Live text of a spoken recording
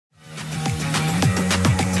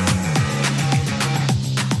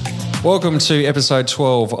Welcome to episode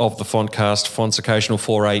 12 of the Fontcast, Font's occasional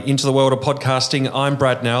foray into the world of podcasting. I'm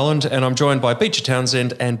Brad Nowland and I'm joined by Beecher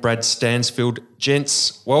Townsend and Brad Stansfield.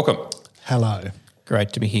 Gents, welcome. Hello.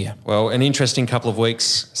 Great to be here. Well, an interesting couple of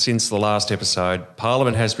weeks since the last episode.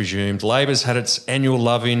 Parliament has resumed. Labor's had its annual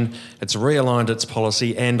love-in. It's realigned its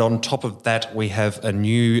policy. And on top of that, we have a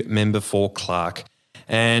new member for Clark.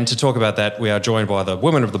 And to talk about that, we are joined by the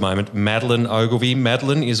woman of the moment, Madeleine Ogilvie.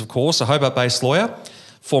 Madeleine is, of course, a Hobart-based lawyer,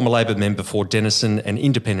 former Labor member for Denison, an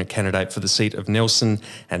independent candidate for the seat of Nelson.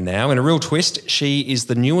 And now, in a real twist, she is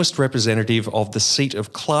the newest representative of the seat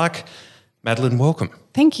of Clark. Madeleine, welcome.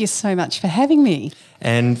 Thank you so much for having me.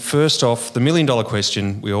 And first off, the million-dollar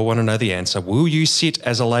question, we all want to know the answer. Will you sit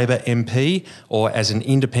as a Labor MP or as an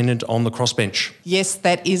independent on the crossbench? Yes,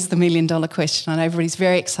 that is the million-dollar question. I know everybody's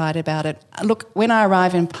very excited about it. Look, when I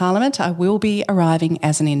arrive in Parliament, I will be arriving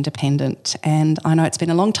as an independent. And I know it's been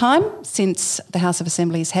a long time since the House of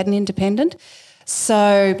Assembly has had an independent.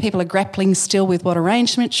 So people are grappling still with what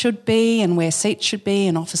arrangements should be and where seats should be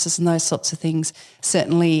and offices and those sorts of things.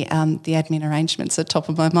 Certainly the admin arrangements are top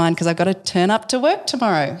of my mind because I've got to turn up to work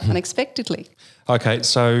tomorrow unexpectedly. Okay,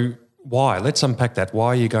 so why? Let's unpack that. Why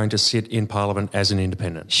are you going to sit in Parliament as an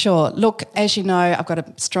independent? Sure. Look, as you know, I've got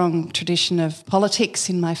a strong tradition of politics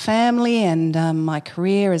in my family and my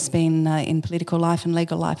career has been in political life and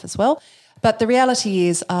legal life as well. But the reality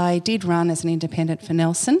is I did run as an independent for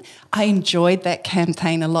Nelson. I enjoyed that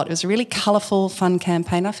campaign a lot. It was a really colourful, fun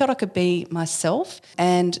campaign. I felt I could be myself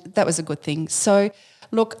and that was a good thing. So,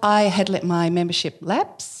 look, I had let my membership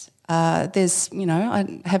lapse. I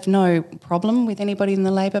have no problem with anybody in the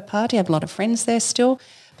Labor Party. I have a lot of friends there still.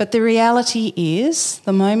 But the reality is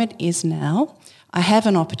the moment is now. I have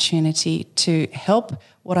an opportunity to help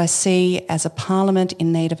what I see as a parliament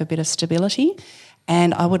in need of a bit of stability.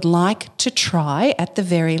 And I would like to try, at the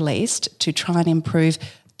very least, to try and improve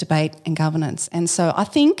debate and governance. And so I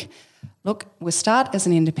think, look, we'll start as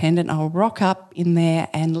an independent. I'll rock up in there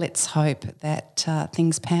and let's hope that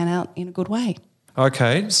things pan out in a good way.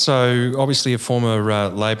 Okay, so obviously a former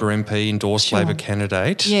Labor MP, endorsed Sure. Labor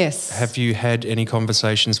candidate. Yes. Have you had any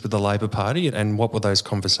conversations with the Labor Party and what were those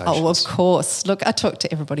conversations? Oh, of course. Look, I talk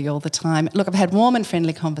to everybody all the time. Look, I've had warm and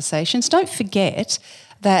friendly conversations. Don't forget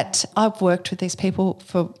that I've worked with these people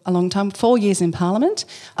for a long time, 4 years in Parliament.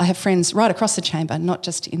 I have friends right across the chamber, not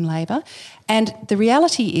just in Labor. And the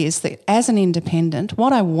reality is that as an independent,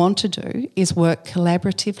 what I want to do is work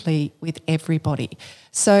collaboratively with everybody.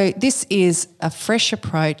 So this is a fresh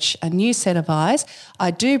approach, a new set of eyes.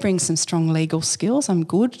 I do bring some strong legal skills. I'm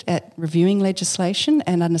good at reviewing legislation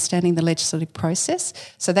and understanding the legislative process.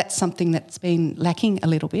 So that's something that's been lacking a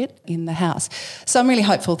little bit in the House. So I'm really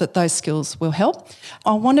hopeful that those skills will help.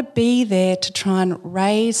 I want to be there to try and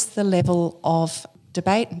raise the level of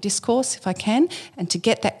debate and discourse if I can, and to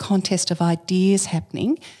get that contest of ideas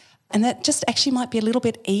happening. And that just actually might be a little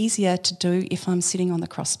bit easier to do if I'm sitting on the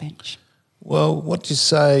crossbench. Well, what do you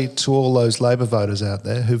say to all those Labor voters out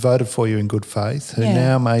there who voted for you in good faith, who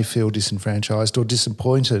now may feel disenfranchised or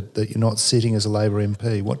disappointed that you're not sitting as a Labor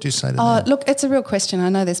MP? What do you say to them? Look, it's a real question. I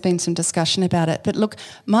know there's been some discussion about it. But look,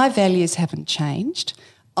 my values haven't changed.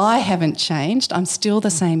 I haven't changed. I'm still the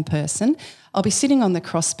same person. I'll be sitting on the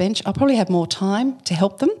crossbench. I'll probably have more time to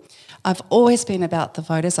help them. I've always been about the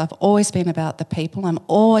voters. I've always been about the people. I'm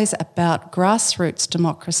always about grassroots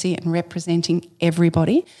democracy and representing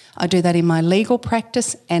everybody. I do that in my legal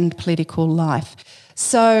practice and political life.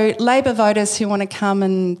 So Labor voters who want to come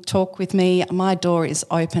and talk with me, my door is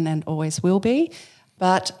open and always will be.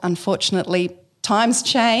 But unfortunately, times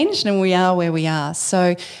changed and we are where we are.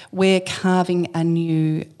 So we're carving a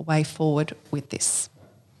new way forward with this.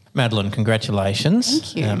 Madeleine, congratulations.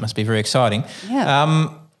 Thank you. It must be very exciting.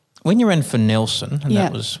 Yeah. When you ran for Nelson, and Yeah.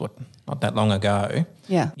 that was not that long ago,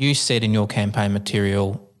 Yeah. you said in your campaign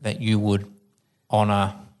material that you would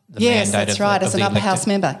honour the Yes, mandate that's of right, the, as of an the upper elected, house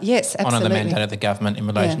member. Yes, absolutely. honour the mandate of the government in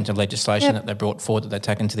relation Yeah. to legislation Yep. that they brought forward that they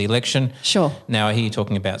take into the election. Sure. Now I hear you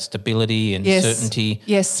talking about stability and Yes. certainty.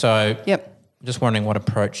 Yes. So Yep. I'm just wondering what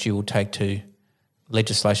approach you will take to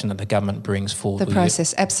legislation that the government brings forward. The with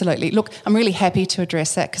process, absolutely. Look, I'm really happy to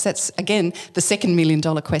address that because that's, again, the second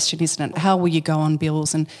million-dollar question, isn't it? How will you go on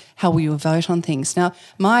bills and how will you vote on things? Now,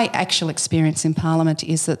 my actual experience in Parliament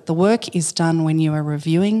is that the work is done when you are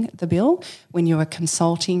reviewing the bill, when you are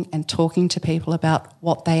consulting and talking to people about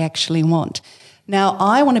what they actually want. Now,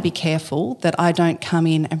 I want to be careful that I don't come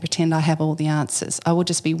in and pretend I have all the answers. I will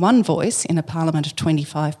just be one voice in a Parliament of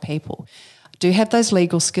 25 people. I do have those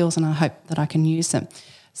legal skills and I hope that I can use them.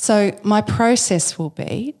 So my process will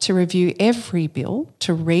be to review every bill,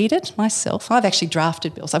 to read it myself. I've actually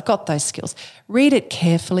drafted bills. I've got those skills. Read it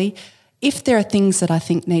carefully, If there are things that I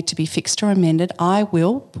think need to be fixed or amended, I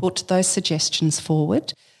will put those suggestions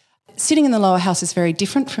forward. Sitting in the lower house is very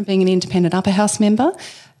different from being an independent upper house member,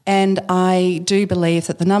 and I do believe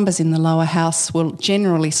that the numbers in the lower house will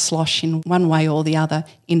generally slosh in one way or the other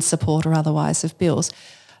in support or otherwise of bills.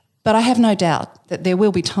 But I have no doubt that there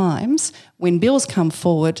will be times when bills come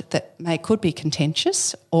forward that could be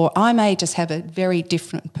contentious, or I may just have a very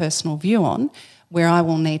different personal view on, where I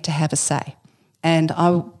will need to have a say. And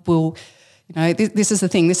I will, this is the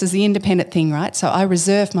thing, this is the independent thing, right? So I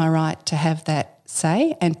reserve my right to have that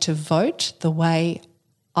say and to vote the way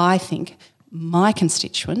I think my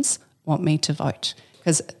constituents want me to vote,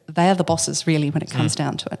 because they are the bosses really when it comes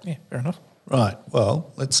down to it. Yeah, fair enough. Right.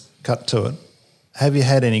 Well, let's cut to it. Have you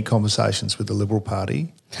had any conversations with the Liberal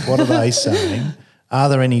Party? What are they saying? Are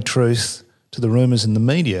there any truth to the rumours in the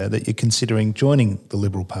media that you're considering joining the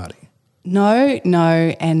Liberal Party? No,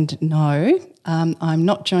 and no. I'm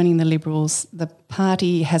not joining the Liberals. The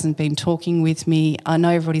party hasn't been talking with me. I know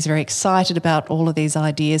everybody's very excited about all of these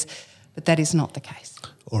ideas, but that is not the case.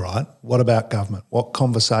 All right. What about government? What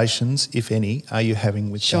conversations, if any, are you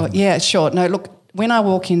having with government? Yeah, sure. No, look, when I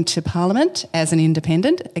walk into Parliament as an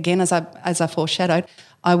independent, again, as I foreshadowed,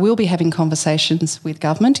 I will be having conversations with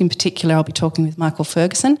government. In particular, I'll be talking with Michael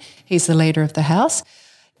Ferguson. He's the Leader of the House.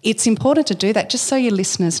 It's important to do that just so your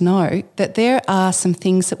listeners know that there are some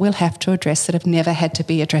things that we'll have to address that have never had to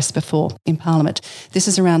be addressed before in Parliament. This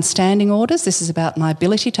is around standing orders. This is about my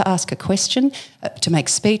ability to ask a question, to make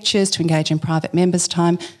speeches, to engage in private members'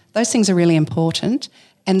 time. Those things are really important.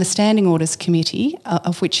 And the Standing Orders Committee,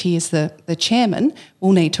 of which he is the chairman,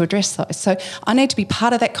 will need to address those. So I need to be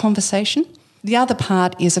part of that conversation. The other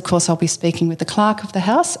part is, of course, I'll be speaking with the Clerk of the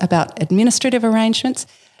House about administrative arrangements.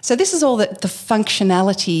 So this is all the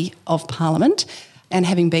functionality of Parliament, and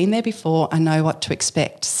having been there before, I know what to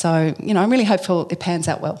expect. So, I'm really hopeful it pans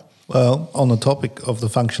out well. Well, on the topic of the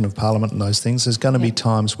function of Parliament and those things, there's going to be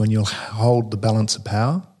times when you'll hold the balance of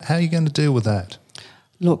power. How are you going to deal with that?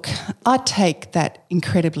 Look, I take that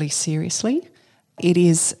incredibly seriously. It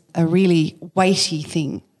is a really weighty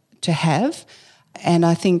thing to have, and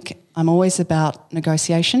I think I'm always about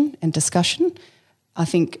negotiation and discussion. I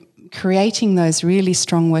think creating those really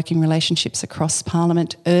strong working relationships across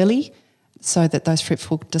Parliament early so that those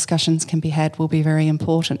fruitful discussions can be had will be very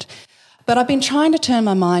important. But I've been trying to turn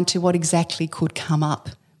my mind to what exactly could come up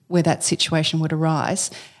where that situation would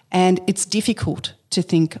arise, and it's difficult to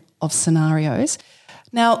think of scenarios.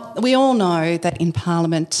 Now, we all know that in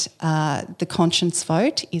Parliament the conscience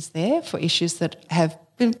vote is there for issues that have,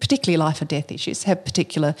 particularly life or death issues, have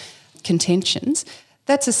particular contentions.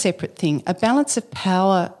 That's a separate thing. A balance of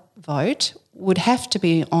power vote would have to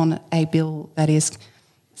be on a bill that is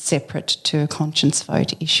separate to a conscience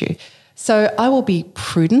vote issue. So I will be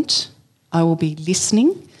prudent. I will be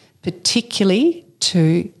listening, particularly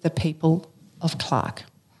to the people of Clark.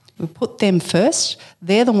 We'll put them first.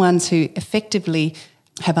 They're the ones who effectively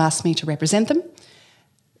have asked me to represent them.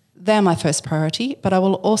 They're my first priority, but I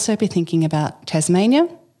will also be thinking about Tasmania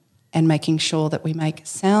and making sure that we make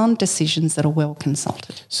sound decisions that are well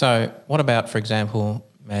consulted. So what about, for example,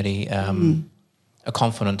 Maddie, a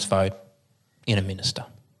confidence vote in a minister?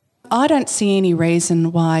 I don't see any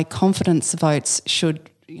reason why confidence votes should,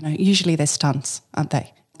 usually they're stunts, aren't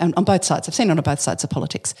they? And on both sides. I've seen it on both sides of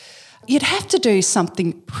politics. You'd have to do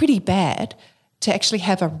something pretty bad to actually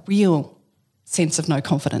have a real sense of no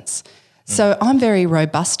confidence. So I'm very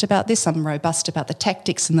robust about this. I'm robust about the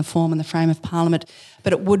tactics and the form and the frame of Parliament.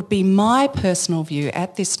 But it would be my personal view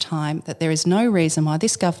at this time that there is no reason why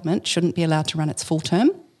this government shouldn't be allowed to run its full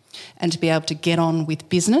term and to be able to get on with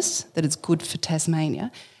business that is good for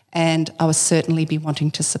Tasmania. And I would certainly be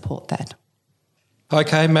wanting to support that.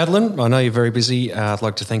 Okay, Madeline, I know you're very busy. I'd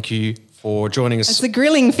like to thank you for joining us. Is the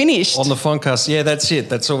grilling finished? On the Foncast. Yeah, that's it.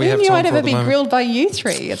 That's all we have Who time knew I'd for ever at the be moment. grilled by you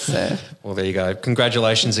three? Well, there you go.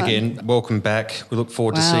 Congratulations again. Welcome back. We look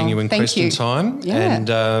forward to seeing you in Thank Preston you. time. Yeah.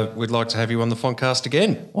 And we'd like to have you on the Foncast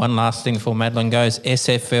again. One last thing before Madeline goes,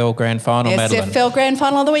 SFL Grand Final, Madeline. SFL Grand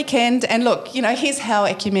Final on the weekend. And look, here's how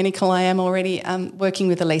ecumenical I am already. Working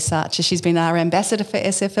with Elise Archer. She's been our ambassador for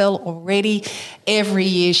SFL already. Every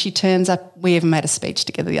year she turns up. We even made a speech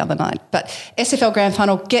together the other night. But SFL Grand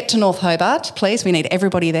Final, get to North Hobart, please. We need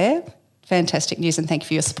everybody there. Fantastic news, and thank you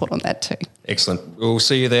for your support on that too. Excellent. We'll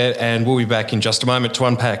see you there, and we'll be back in just a moment to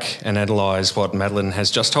unpack and analyse what Madeline has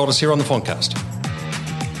just told us here on the Foncast.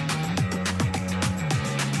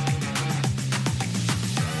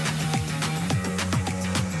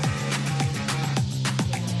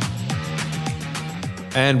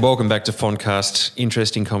 And welcome back to Foncast.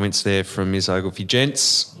 Interesting comments there from Ms Ogilvie.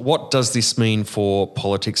 Gents, what does this mean for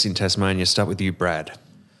politics in Tasmania? Start with you, Brad.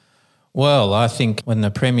 Well, I think when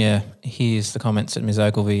the Premier hears the comments that Ms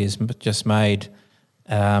Ogilvie has just made,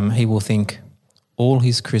 he will think all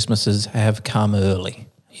his Christmases have come early.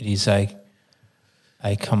 It is a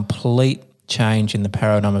complete change in the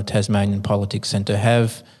paradigm of Tasmanian politics, and to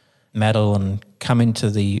have Madeline come into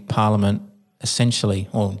the Parliament essentially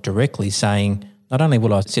or directly saying, not only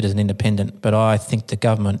will I sit as an independent, but I think the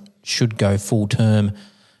government should go full term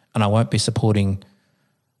and I won't be supporting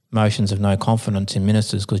motions of no confidence in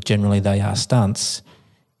ministers because generally they are stunts,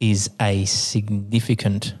 is a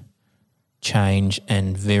significant change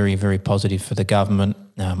and very, very positive for the government.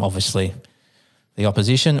 Obviously, the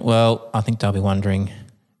opposition, well, I think they'll be wondering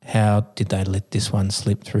how did they let this one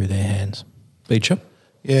slip through their hands. Beecher?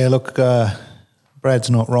 Yeah, look, Brad's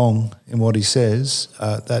not wrong in what he says.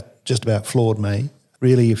 That just about floored me.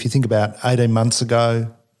 Really, if you think about 18 months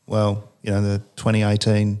ago, well, the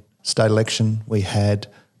 2018 state election, we had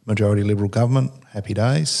majority Liberal government, happy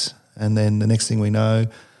days. And then the next thing we know,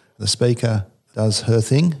 the Speaker does her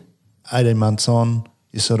thing. 18 months on,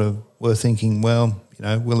 you sort of were thinking, well,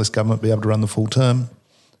 will this government be able to run the full term?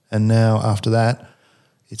 And now after that,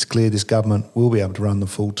 it's clear this government will be able to run the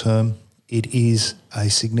full term. It is a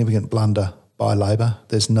significant blunder by Labor.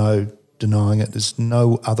 There's no denying it. There's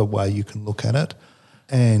no other way you can look at it.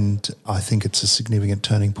 And I think it's a significant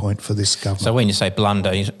turning point for this government. So when you say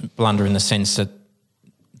blunder in the sense that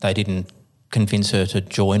they didn't convince her to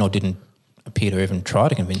join or didn't appear to even try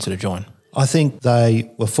to convince her to join? I think they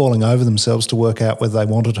were falling over themselves to work out whether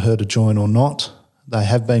they wanted her to join or not. They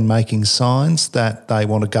have been making signs that they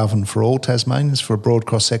want to govern for all Tasmanians, for a broad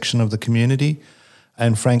cross-section of the community.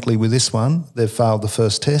 And frankly, with this one, they've failed the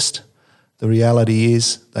first test. The reality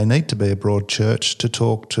is they need to be a broad church to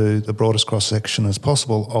talk to the broadest cross-section as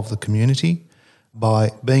possible of the community.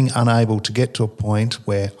 By being unable to get to a point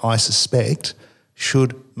where I suspect,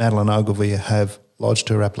 should Madeline Ogilvie have lodged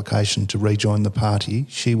her application to rejoin the party,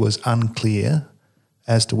 she was unclear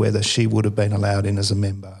as to whether she would have been allowed in as a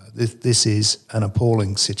member. This is an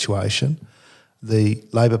appalling situation. The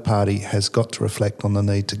Labor Party has got to reflect on the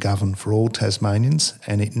need to govern for all Tasmanians,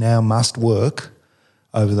 and it now must work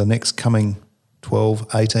over the next coming 12,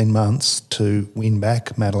 18 months to win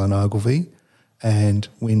back Madeline Ogilvie and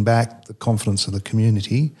win back the confidence of the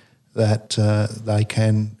community that they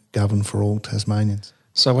can govern for all Tasmanians.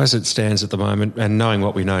 So as it stands at the moment, and knowing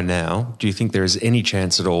what we know now, do you think there is any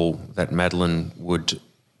chance at all that Madeline would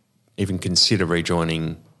even consider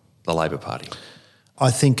rejoining the Labor Party?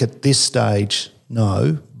 I think at this stage,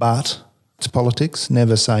 no, but it's politics,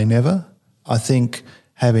 never say never. I think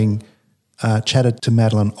having chatted to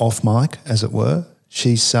Madeline off mic, as it were,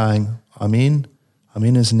 she's saying, I'm in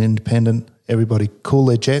as an independent, everybody cool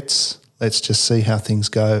their jets, let's just see how things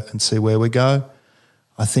go and see where we go.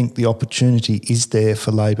 I think the opportunity is there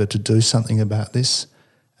for Labor to do something about this,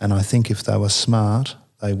 and I think if they were smart,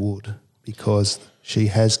 they would, because she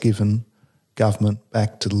has given government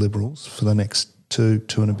back to the Liberals for the next two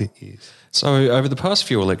and a bit years. So over the past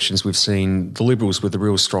few elections, we've seen the Liberals with a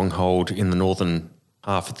real stronghold in the northern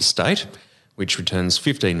half of the state, which returns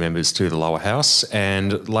 15 members to the lower house,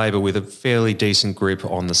 and Labor with a fairly decent grip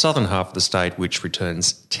on the southern half of the state, which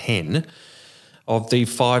returns 10. Of the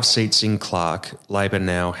 5 seats in Clark, Labor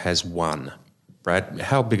now has 1. Brad,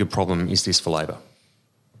 how big a problem is this for Labor?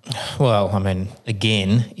 Well, I mean,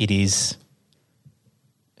 again, it is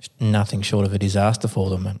nothing short of a disaster for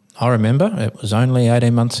them. I remember it was only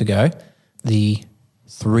 18 months ago, the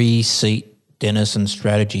 3-seat Denison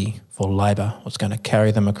strategy for Labor was going to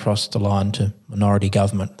carry them across the line to minority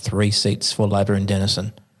government, 3 seats for Labor in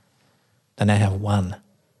Denison. They now have 1.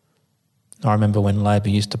 I remember when Labor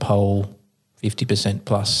used to poll 50%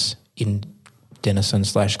 plus in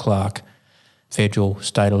Denison/Clark federal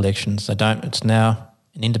state elections. They don't. It's now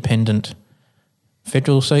an independent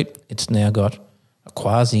federal seat. It's now got a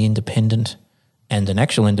quasi-independent and an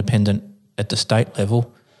actual independent at the state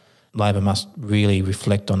level. Labor must really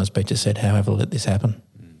reflect on, as Beecher said, however let this happen.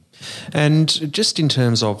 And just in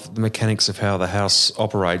terms of the mechanics of how the House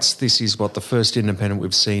operates, this is what the first independent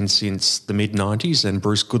we've seen since the mid-90s and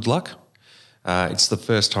Bruce Goodluck. It's the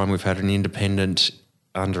first time we've had an independent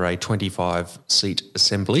under a 25-seat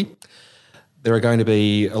assembly. There are going to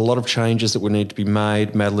be a lot of changes that will need to be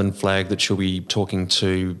made. Madeline flagged that she'll be talking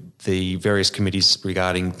to the various committees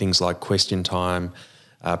regarding things like question time,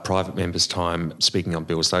 private members' time, speaking on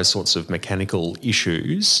bills, those sorts of mechanical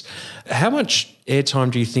issues. How much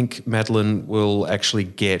airtime do you think Madeline will actually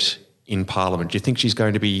get in Parliament? Do you think she's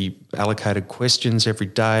going to be allocated questions every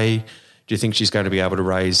day? Do you think she's going to be able to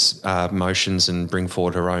raise motions and bring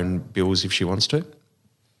forward her own bills if she wants to?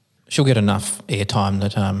 She'll get enough airtime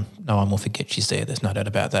that no one will forget she's there. There's no doubt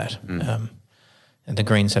about that. And the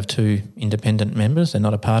Greens have 2 independent members. They're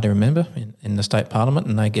not a party member in the state parliament,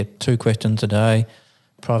 and they get 2 questions a day,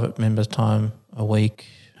 private members' time a week,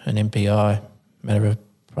 an MPI, matter of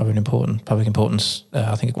public importance,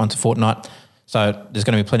 I think once a fortnight. So there's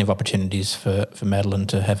going to be plenty of opportunities for Madeleine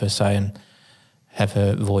to have her say and have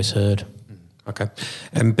her voice heard. Okay.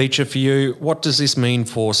 And Beecher, for you, what does this mean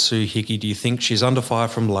for Sue Hickey? Do you think she's under fire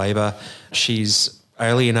from Labor? She's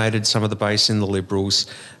alienated some of the base in the Liberals.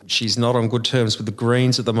 She's not on good terms with the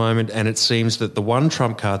Greens at the moment, and it seems that the one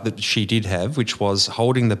trump card that she did have, which was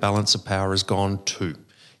holding the balance of power, has gone too.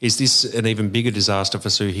 Is this an even bigger disaster for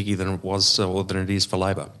Sue Hickey than it was or than it is for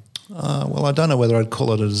Labor? Well, I don't know whether I'd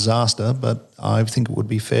call it a disaster, but I think it would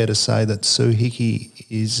be fair to say that Sue Hickey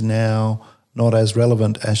is now not as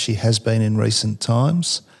relevant as she has been in recent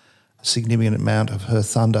times. A significant amount of her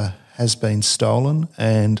thunder has been stolen,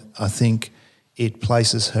 and I think it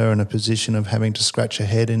places her in a position of having to scratch her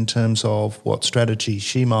head in terms of what strategy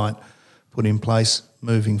she might put in place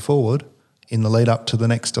moving forward in the lead up to the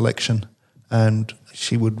next election. And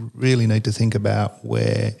she would really need to think about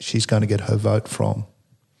where she's going to get her vote from.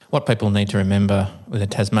 What people need to remember with the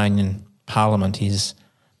Tasmanian Parliament is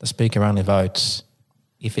the Speaker only votes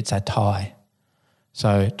if it's a tie.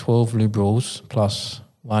 So 12 Liberals plus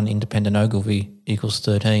 1 independent Ogilvie equals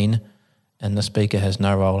 13, and the Speaker has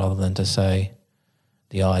no role other than to say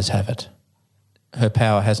the ayes have it. Her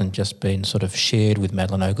power hasn't just been sort of shared with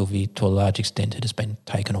Madeleine Ogilvie to a large extent, it has been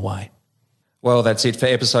taken away. Well, that's it for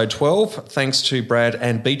episode 12. Thanks to Brad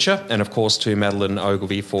and Beecher, and of course to Madeleine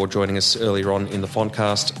Ogilvie for joining us earlier on in the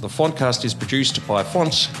Fontcast. The Fontcast is produced by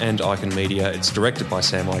Font and Icon Media. It's directed by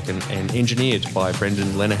Sam Icon and engineered by Brendan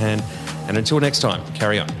Lenehan. And until next time,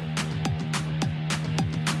 carry on.